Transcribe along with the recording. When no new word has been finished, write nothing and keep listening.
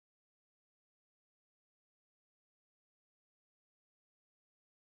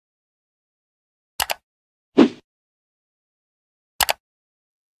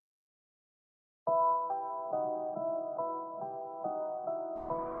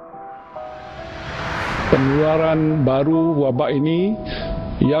Penularan baru wabak ini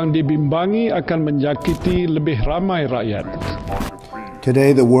yang dibimbangi akan menjangkiti lebih ramai rakyat.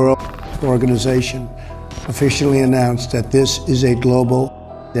 Today, the World Organization officially announced that this is a global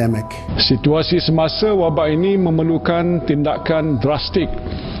pandemic. Situasi semasa wabak ini memerlukan tindakan drastik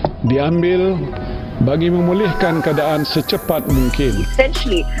diambil bagi memulihkan keadaan secepat mungkin.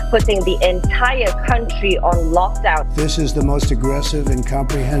 Essentially putting the entire country on lockdown. This is the most aggressive and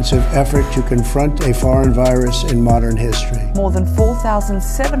comprehensive effort to confront a foreign virus in modern history. More than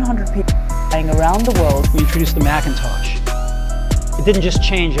 4,700 people dying around the world. We introduced the Macintosh. It didn't just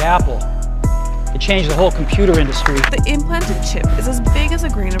change Apple. It changed the whole computer industry. The implanted chip is as big as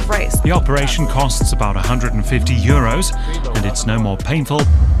a grain of rice. The operation costs about €150 and it's no more painful.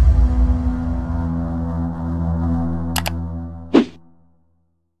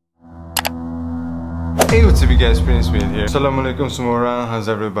 Hey, what's up you guys, PrinceMeed here. Assalamualaikum semua orang.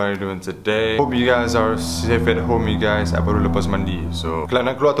 How's everybody doing today? Hope you guys are safe at home, you guys. I baru lepas mandi. So, kalau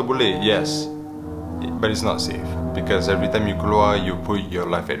nak keluar tu boleh, yes. But it's not safe. Because every time you keluar, you put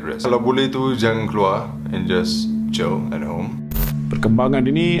your life at risk. Kalau boleh tu, jangan keluar and just chill at home. Perkembangan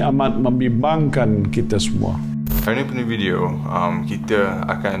ini amat membimbangkan kita semua. Hari ni punya video, kita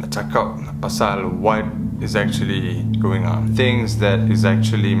akan cakap pasal what is actually going on. Things that is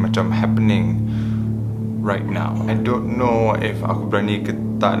actually macam happening right now. I don't know if aku berani ke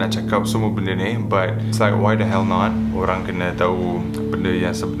tak nak cakap semua benda ni, but it's like why the hell not? Orang kena tahu benda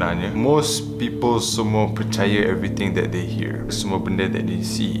yang sebenarnya. Most people semua percaya everything that they hear, semua benda that they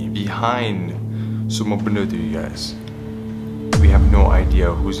see. Behind semua benda tu, you guys, we have no idea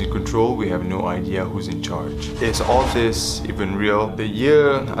who's in control, we have no idea who's in charge. Is all this even real? The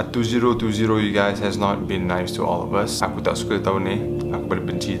year 2020, you guys, has not been nice to all of us. Aku tak suka tahun ni, aku paling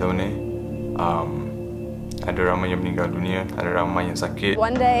benci tahun ni. Ada ramai yang meninggal dunia, ada ramai yang sakit.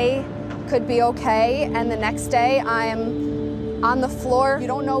 One day could be okay, and the next day I'm on the floor. You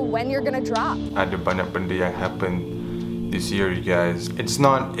don't know when you're gonna drop. Ada banyak benda yang happen this year, you guys. It's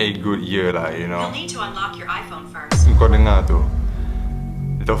not a good year lah, you know. You'll need to unlock your iPhone first. Kau dengar tu?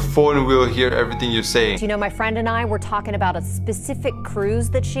 The phone will hear everything you say. You know, my friend and I were talking about a specific cruise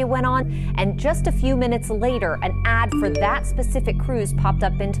that she went on, and just a few minutes later, an ad for that specific cruise popped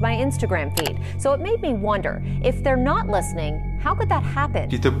up into my Instagram feed. So it made me wonder, if they're not listening, how could that happen?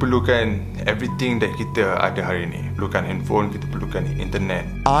 Kita perlukan everything that kita ada hari ni. Perlukan handphone, kita perlukan internet.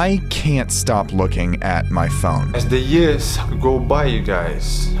 I can't stop looking at my phone. As the years go by, you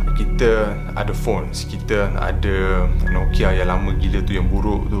guys, kita ada phones, kita ada Nokia yang lama gila tu, yang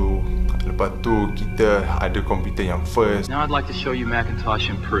buruk tu. Lepas tu kita ada komputer yang first. Now I'd like to show you Macintosh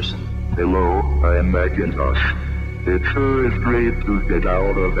in person. Hello, I am Macintosh. It sure is great to get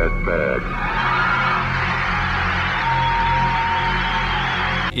out of that bag.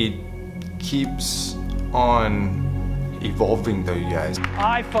 It keeps on evolving though, you guys.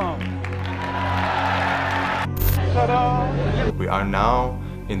 iPhone. Ta-da! We are now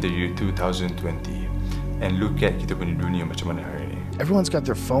in the year 2020, and look at kita punya dunia macam mana hari ni. Everyone's got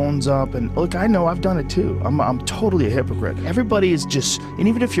their phones up, and look, I know I've done it too. I'm totally a hypocrite. Everybody is just, and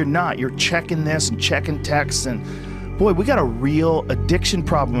even if you're not, you're checking this and checking texts, and boy, we got a real addiction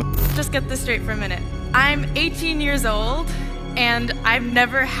problem. Just get this straight for a minute. I'm 18 years old, and I've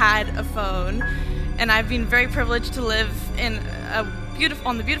never had a phone, and I've been very privileged to live in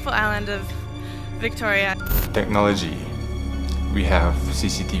on the beautiful island of Victoria. Technology. We have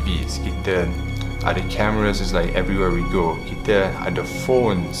CCTVs, kita ada cameras, is like everywhere we go. Kita ada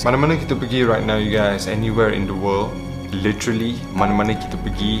phones. Mana-mana kita pergi right now, you guys, anywhere in the world, literally, mana-mana kita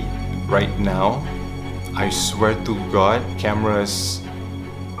pergi right now, I swear to God, cameras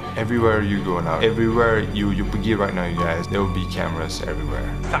everywhere you go now. Everywhere you pergi right now, you guys, there will be cameras everywhere.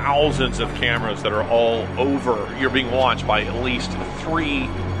 Thousands of cameras that are all over. You're being watched by at least 3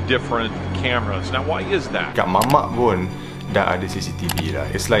 different cameras. Now, why is that? Kat mamak pun dah ada CCTV lah.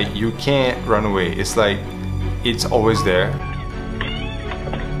 It's like you can't run away. It's like it's always there.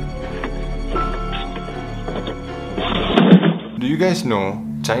 Do you guys know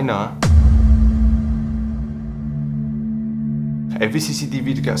China? Every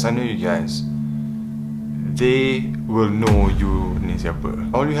CCTV dekat sana, you guys, they will know you ni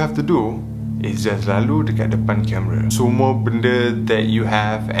siapa. All you have to do is just lalu dekat depan kamera. Semua benda that you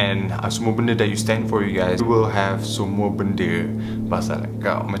have and semua benda that you stand for, you guys, you will have semua benda pasal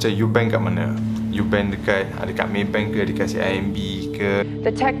kau. Macam you bank kat mana? You bank dekat Maybank ke, dekat CIMB ke.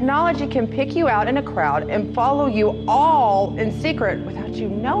 The technology can pick you out in a crowd and follow you all in secret without you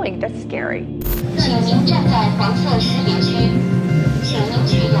knowing. That's scary.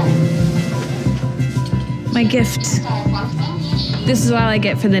 My gift. This is all I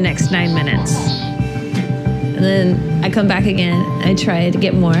get for the next 9 minutes. and then I come back again, I try to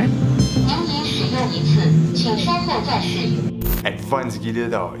get more. Advanced gila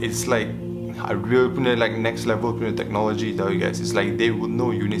tau. It's like a real like next level technology tau, you guys. It's like they will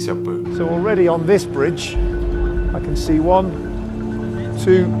know you ni siapa. So already on this bridge, I can see 1,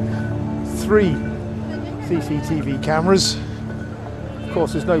 2, 3 CCTV cameras. Of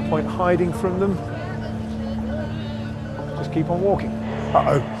course, there's no point hiding from them. Just keep on walking.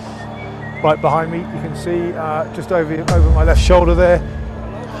 Uh-oh. Right behind me, you can see just over my left shoulder there.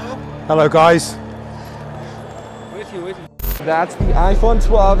 Hello, guys. With you. That's the iPhone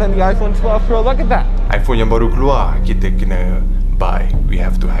 12 and the iPhone 12 Pro. Look at that. iPhone yang baru keluar, kita kena buy. We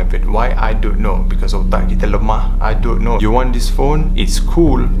have to have it. Why? I don't know. Because otak kita lemah. I don't know. You want this phone? It's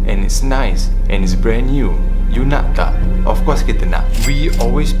cool and it's nice and it's brand new. You nak tak? Of course kita nak. We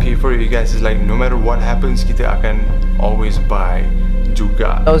always pay for it, you guys. It's like no matter what happens, kita akan always buy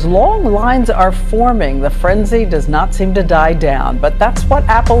juga. Those long lines are forming. The frenzy does not seem to die down, but that's what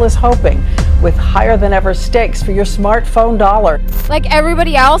Apple is hoping, with higher than ever stakes for your smartphone dollar. Like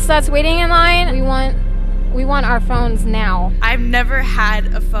everybody else that's waiting in line, we want our phones now. I've never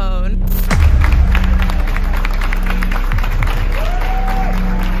had a phone.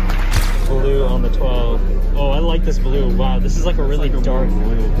 Blue on the 12. Oh, I like this blue. Wow, this is like a really dark.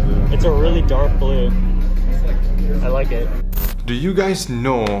 It's a really dark blue. I like it. Do you guys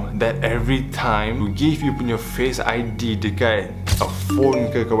know that every time you give you punya Face ID dekat a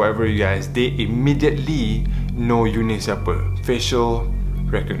phone ke whatever, you guys, they immediately know you ni siapa. Facial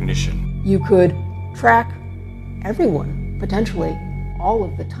recognition. You could track everyone, potentially all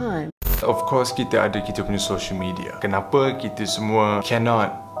of the time. Of course, kita ada kita punya social media. Kenapa kita semua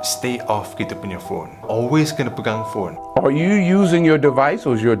cannot stay off kita punya phone? Always kena pegang phone. Are you using your device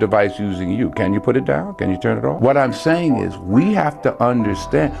or is your device using you? Can you put it down? Can you turn it off? What I'm saying is we have to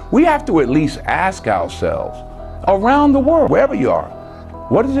understand, we have to at least ask ourselves around the world, wherever you are,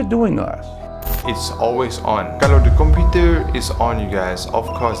 what is it doing to us? It's always on. Kalau the computer is on, you guys, of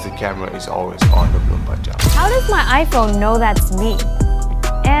course the camera is always on 24 jam. How does my iPhone know that's me?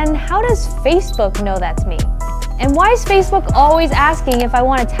 And how does Facebook know that's me? And why is Facebook always asking if I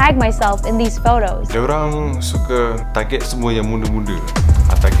want to tag myself in these photos? Diorang suka target semua yang muda-muda.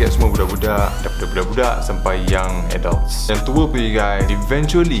 Target semua budak-budak, daripada budak-budak sampai young adults. Yang tua pun, you guys,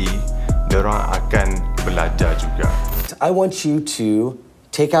 eventually diorang akan belajar juga. I want you to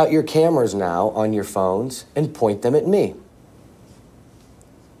take out your cameras now on your phones and point them at me.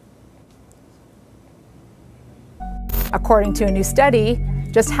 According to a new study,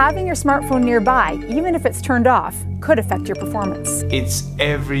 just having your smartphone nearby, even if it's turned off, could affect your performance. It's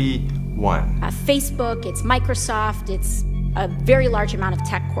everyone. Facebook, it's Microsoft, it's a very large amount of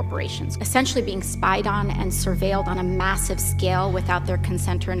tech corporations, essentially being spied on and surveilled on a massive scale without their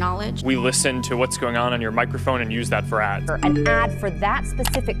consent or knowledge. We listen to what's going on your microphone and use that for ads. An ad for that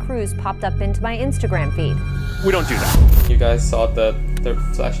specific cruise popped up into my Instagram feed. We don't do that. You guys saw the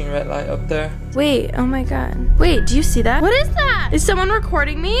flashing red light up there? Wait, oh my god. Wait, do you see that? What is that? Is someone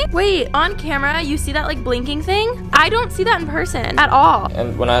recording me? Wait, on camera, you see that like blinking thing? I don't see that in person at all.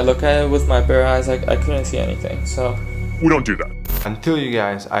 And when I look at it with my bare eyes, I couldn't see anything, so... We don't do that. Until you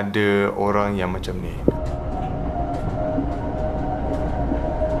guys ada orang yang macam ni.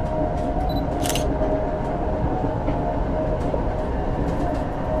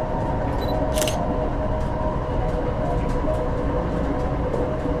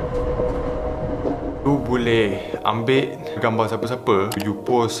 You boleh ambil gambar siapa-siapa, you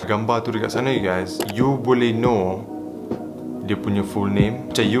post gambar tu dekat sana, you guys, you boleh know dia punya full name.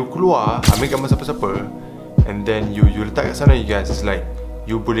 Macam you keluar, ambil gambar siapa-siapa, and then you letak kat sana, you guys. It's like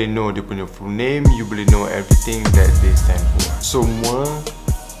you boleh know dia punya full name, you boleh know everything that they stand for. Semua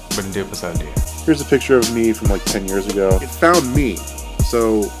benda pasal dia. Here's a picture of me from like 10 years ago. It found me.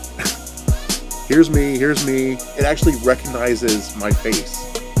 So here's me. It actually recognizes my face.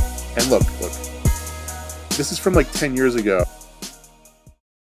 And look. This is from like 10 years ago.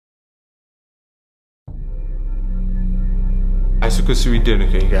 I suka Sweden,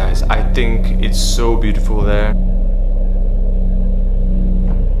 okay guys. I think it's so beautiful there.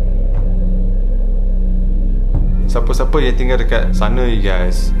 Siapa-siapa yang tinggal dekat sana, you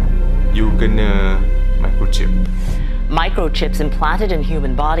guys, you kena microchip. Microchips implanted in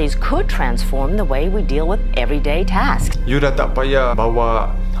human bodies could transform the way we deal with everyday tasks. You dah tak payah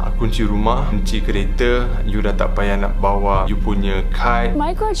bawa kunci rumah, kunci kereta. You dah tak payah nak bawa you punya card.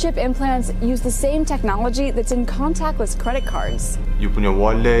 Microchip implants use the same technology that's in contactless credit cards. You punya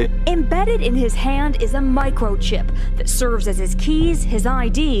wallet. Embedded in his hand is a microchip that serves as his keys, his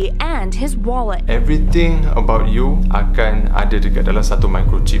ID, and his wallet. Everything about you akan ada dekat dalam satu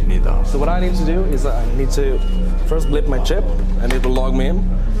microchip ni tau. So what I need to do is I need to first blip my chip, and it will log me in,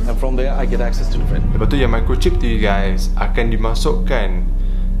 and from there I get access to the print. Lepas tu yang microchip tu you guys akan dimasukkan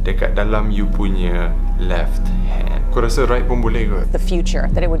dekat dalam you punya left hand. Kau rasa right pun boleh ke? The future,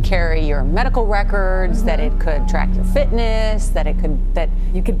 that it would carry your medical records, that it could track your fitness, that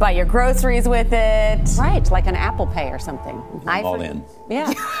you could buy your groceries with it. Right, like an Apple Pay or something. All in.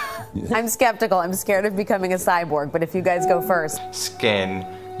 Yeah. I'm skeptical. I'm scared of becoming a cyborg, but if you guys go first. Scan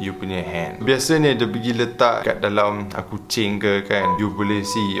you punya hand. Biasanya dia pergi letak kat dalam kucing ke kan. You boleh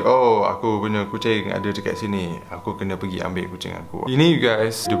see, oh aku punya kucing ada dekat sini. Aku kena pergi ambil kucing aku. Ini you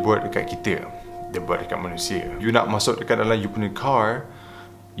guys, dia buat dekat kita. Dia buat dekat manusia. You nak masuk dekat dalam you punya car,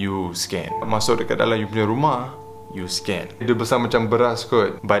 you scan. Masuk dekat dalam you punya rumah, you scan. Dia besar macam beras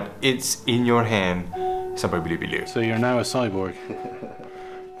kot, but it's in your hand sampai bila-bila. So you're now a cyborg.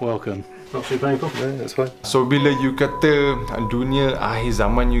 Welcome. Not too painful? Yeah, that's fine. So bila you kata dunia akhir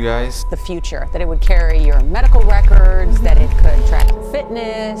zaman you guys, the future, that it would carry your medical records, that it could track your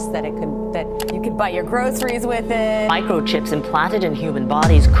fitness, that you could buy your groceries with it. Microchips implanted in human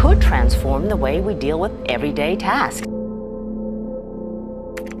bodies could transform the way we deal with everyday tasks.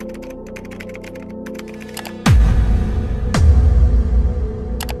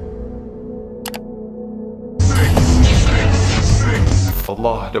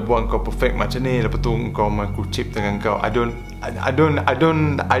 Allah dah buat kau perfect macam ni, lepas tu kau microchip dengan kau. I don't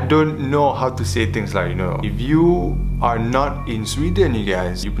know how to say things like, you know, if you are not in Sweden you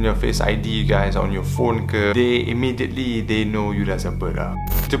guys, you punya face ID you guys on your phone ke, they know you dah siapa dah.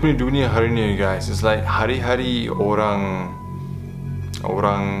 Kita punya dunia hari ni you guys, it's like hari-hari orang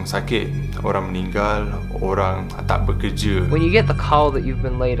sakit, orang meninggal, orang tak bekerja. When you get the call that you've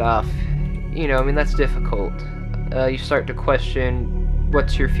been laid off, you know, I mean, that's difficult. You start to question,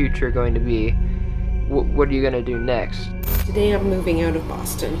 what's your future going to be? What are you going to do next? Today I'm moving out of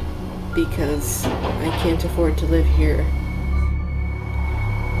Boston because I can't afford to live here.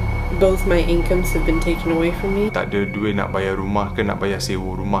 Both my incomes have been taken away from me. Tak ada duit nak bayar rumah ke, nak bayar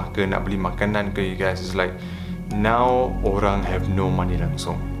sewa rumah ke, nak beli makanan ke you guys. It's like now orang have no money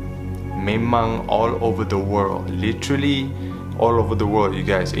langsung. Memang all over the world, literally all over the world you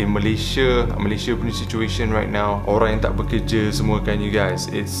guys. In Malaysia punya situation right now, orang yang tak bekerja semua kan you guys,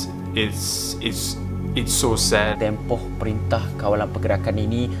 it's so sad. Tempoh perintah kawalan pergerakan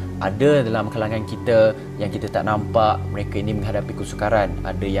ini ada dalam kalangan kita yang kita tak nampak. Mereka ini menghadapi kesukaran.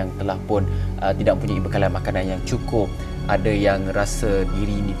 Ada yang telah pun tidak mempunyai bekalan makanan yang cukup. Ada yang rasa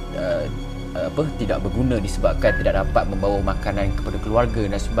diri ini tidak berguna disebabkan tidak dapat membawa makanan kepada keluarga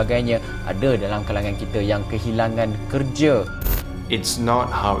dan sebagainya. Ada dalam kalangan kita yang kehilangan kerja. It's not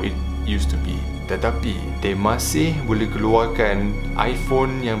how it used to be. Tetapi they masih boleh keluarkan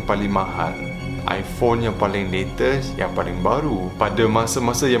iPhone yang paling mahal, iPhone yang paling latest, yang paling baru. Pada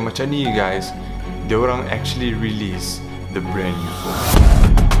masa-masa yang macam ni guys, they orang actually release the brand new phone.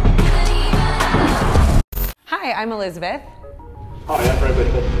 Hi, I'm Elizabeth. Hi, I'm Fred.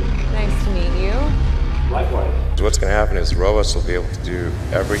 Nice to meet you. Likewise. What's going to happen is robots will be able to do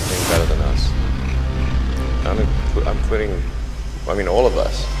everything better than us. I'm including, I mean, all of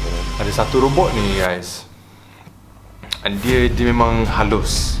us. You know? Ada satu robot ni guys, and dia memang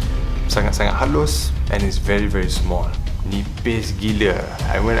halus, sangat-sangat halus, and it's very small. Nipis gila.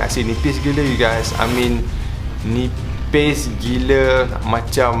 When I say nipis gila you guys, I mean nipis gila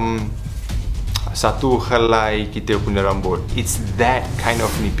macam satu helai kita punya rambut. It's that kind of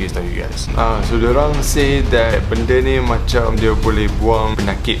nipis tau you guys. So diorang say that benda ni macam dia boleh buang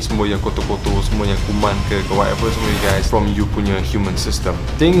penyakit semua yang kotor-kotor, semua yang kuman ke whatever semua you guys from you punya human system.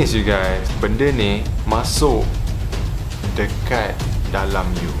 Thing is you guys, benda ni masuk dekat dalam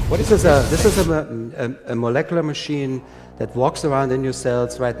you. What is this? This is a molecular machine that walks around in your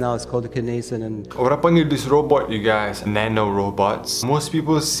cells. Right now it's called a kinesin. And orang panggil this robot you guys nano robots. Most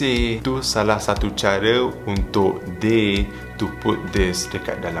people say itu salah satu cara untuk they to put this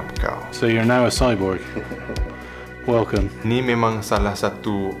dekat dalam kau. So you're now a cyborg. Welcome. Ni memang salah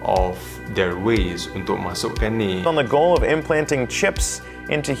satu of their ways untuk masukkan ni. On the goal of implanting chips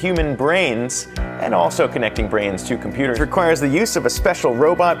into human brains and also connecting brains to computers. It requires the use of a special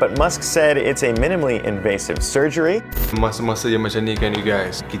robot, but Musk said it's a minimally invasive surgery. Masa-masa yang macam ni kan you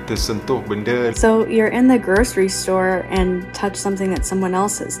guys, kita sentuh benda. So you're in the grocery store and touch something that someone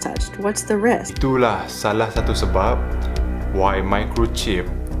else has touched. What's the risk? Itulah salah satu sebab why microchip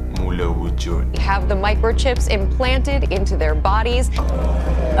semula wujud. Have the microchips implanted into their bodies.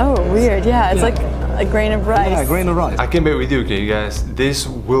 Oh, weird. Yeah, it's like a grain of rice. Yeah, a grain of rice. I can bet with you, okay, guys. This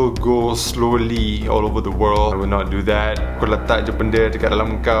will go slowly all over the world. I will not do that. Kau letak je benda dekat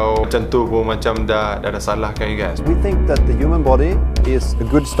dalam kau. Macam tu pun macam dah salah kan, you guys. We think that the human body is a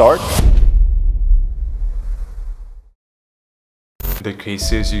good start. The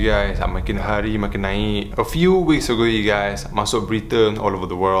cases, you guys, makin hari makin naik. A few weeks ago, you guys, masuk berita all over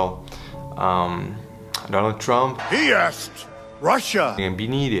the world. Donald Trump. He asked Russia. Dengan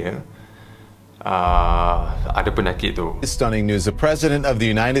bini dia. Ada penyakit tu. Stunning news. The President of the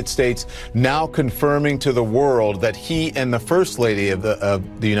United States now confirming to the world that he and the First Lady of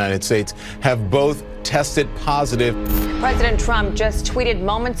the United States have both tested positive. President Trump just tweeted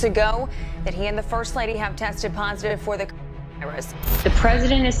moments ago that he and the First Lady have tested positive for the virus. The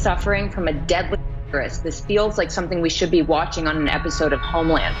President is suffering from a deadly virus. This feels like something we should be watching on an episode of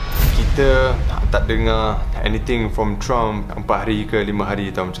Homeland. Kita tak dengar anything from Trump 4 hari ke 5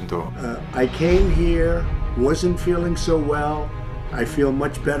 hari tau macam tu. I came here, wasn't feeling so well. I feel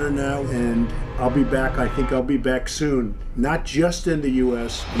much better now and I'll be back. I think I'll be back soon. Not just in the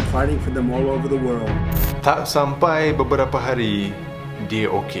US, I'm fighting for them all over the world. Tak sampai beberapa hari, dia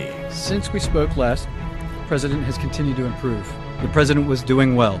okay. Since we spoke last, the President has continued to improve. The President was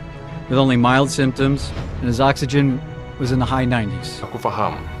doing well, with only mild symptoms, and his oxygen was in the high 90s. Aku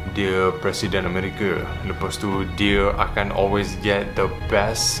faham, dia Presiden Amerika. Lepas tu, dia akan always get the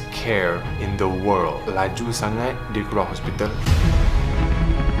best care in the world. Laju sangat, dia keluar hospital.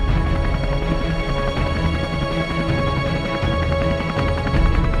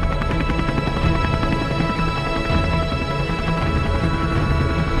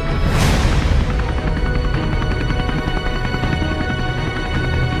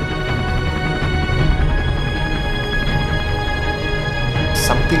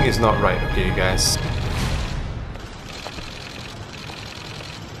 Something is not right, okay, you guys.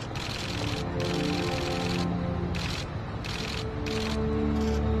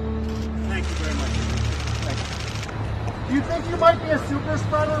 Thank you very much. Thank you. Do you think you might be a super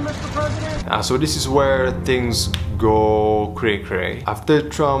spreader, Mr. President? So this is where things go cray-cray. After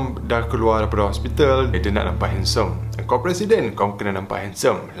Trump dah keluar daripada hospital, dia nak nampak handsome. Kau presiden, kau kena nampak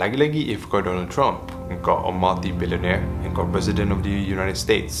handsome. Lagi-lagi if kau Donald Trump, kau a multi-billionaire, kau president of the United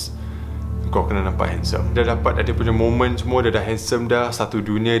States, kau kena nampak handsome. Dah dapat ada punya moment semua, dia dah handsome dah. Satu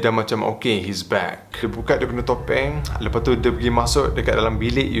dunia dah macam okay, he's back. Dia buka dia punya topeng, lepas tu dia pergi masuk dekat dalam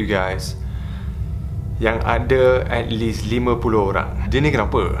bilik, you guys, yang ada at least 50 orang. Dia ni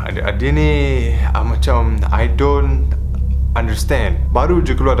kenapa? Dia ni macam I don't understand. Baru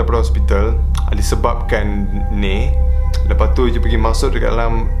je keluar daripada hospital disebabkan ni. Lepas tu you pergi masuk dekat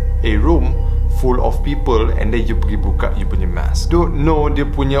dalam a room full of people and then you pergi buka you punya mask. Don't know dia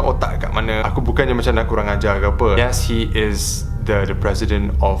punya otak kat mana. Aku bukannya macam nak kurang ajar ke apa. Yes, he is the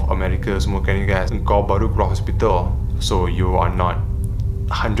president of America semua kan, you guys. Kau baru keluar hospital, so you are not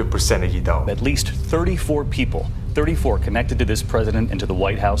 100% lagi tau. At least 34 people, 34 connected to this president and to the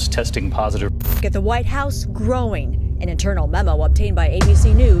White House testing positive. At the White House growing. An internal memo obtained by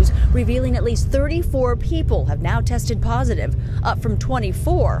ABC News revealing at least 34 people have now tested positive, up from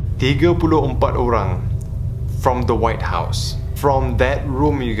 24. 34 orang from the White House. From that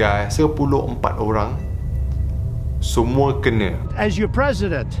room, you guys, 34 orang semua kena. As your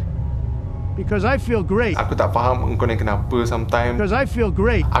president, because I feel great. Aku tak faham engkau ni kenapa sometimes. Because I feel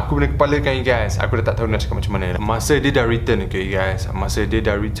great. Aku punya kepala kan, you guys, aku dah tak tahu nak cakap macam mana. Masa dia dah return, okay, you guys, masa dia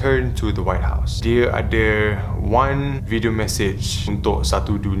dah return to the White House, dia ada one video message untuk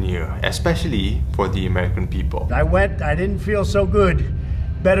satu dunia, especially for the American people. I didn't feel so good,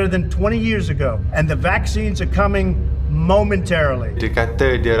 better than 20 years ago, and the vaccines are coming momentarily. Dia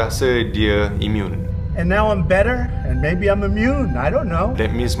kata dia rasa dia immune. And now I'm better, and maybe I'm immune, I don't know.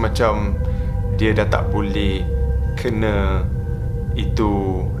 That means macam dia dah tak boleh kena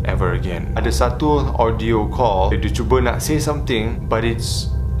itu ever again. Ada satu audio call, dia cuba nak say something, but it's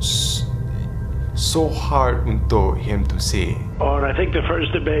so hard untuk him to say. Oh, and I think the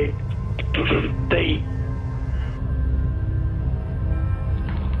first debate,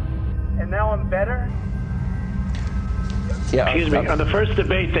 And now I'm better? Yeah, excuse me, on the first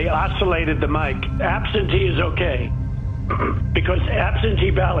debate they oscillated the mic. Absentee is okay. Because absentee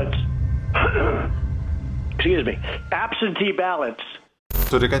ballots excuse me, absentee ballots.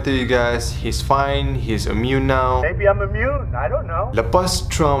 So dia kata, you guys, he's fine, he's immune now. Maybe I'm immune, I don't know. Lepas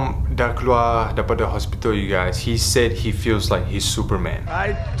Trump dah keluar daripada hospital, you guys, he said he feels like he's Superman.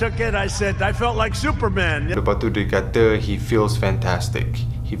 I took it, I said, I felt like Superman. Lepas tu dia kata he feels fantastic.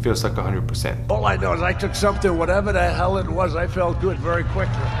 He feels like 100%. All I know is I took something, whatever the hell it was, I felt good very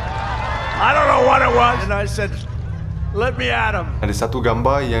quickly. I don't know what it was. And I said, let me at him. Ada satu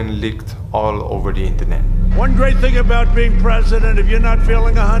gambar yang leaked all over the internet. One great thing about being president, if you're not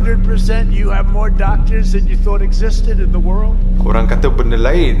feeling 100%, you have more doctors than you thought existed in the world. Orang kata benda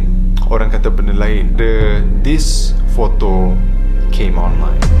lain. This photo came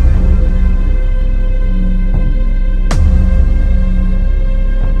online.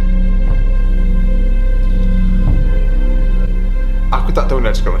 Aku tak tahu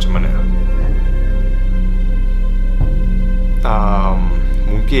nak cakap macam mana.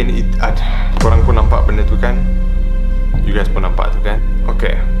 Mungkin korang pun nampak benda tu kan? You guys pun nampak tu kan?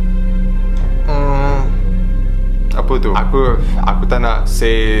 Okay. Apa tu? Aku tak nak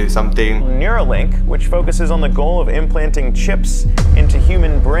say something. Neuralink, which focuses on the goal of implanting chips into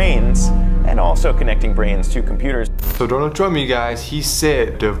human brains and also connecting brains to computers. So Donald Trump, you guys, he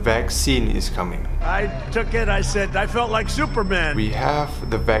said the vaccine is coming. I took it, I said, I felt like Superman. We have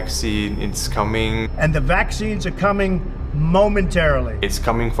the vaccine, it's coming. And the vaccines are coming momentarily. It's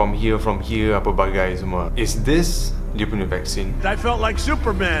coming from here, apa bagai semua. Is this dia punya vaccine? I felt like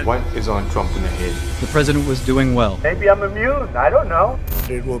Superman. What is on Trump in the head? The president was doing well. Maybe I'm immune, I don't know.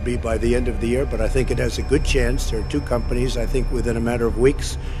 It will be by the end of the year, but I think it has a good chance. There are two companies, I think within a matter of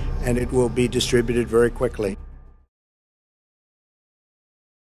weeks, and it will be distributed very quickly.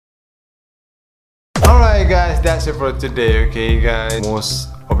 Alright guys, that's it for today, okay guys? Most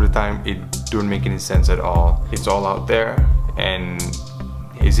of the time it don't make any sense at all. It's all out there, and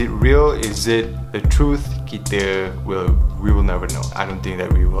is it real? Is it the truth? We will never know. I don't think that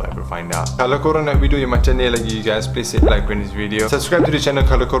we will ever find out. Kalau korang nak video yang macam ni lagi, you guys, please hit like on this video. Subscribe to the channel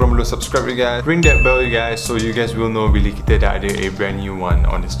kalau korang belum subscribe, you guys. Ring that bell, you guys, so you guys will know bila kita dah ada a brand new one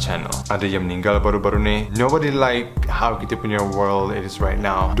on this channel. Ada yang meninggal baru-baru ni. Nobody like how kita punya world it is right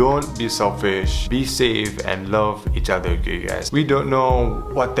now. Don't be selfish. Be safe and love each other, okay guys. We don't know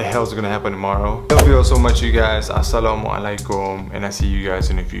what the hell is gonna happen tomorrow. Love you all so much, you guys. Assalamualaikum, and I see you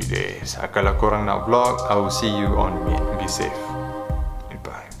guys in a few days. Kalau korang nak vlog, I will see you on me. Be safe.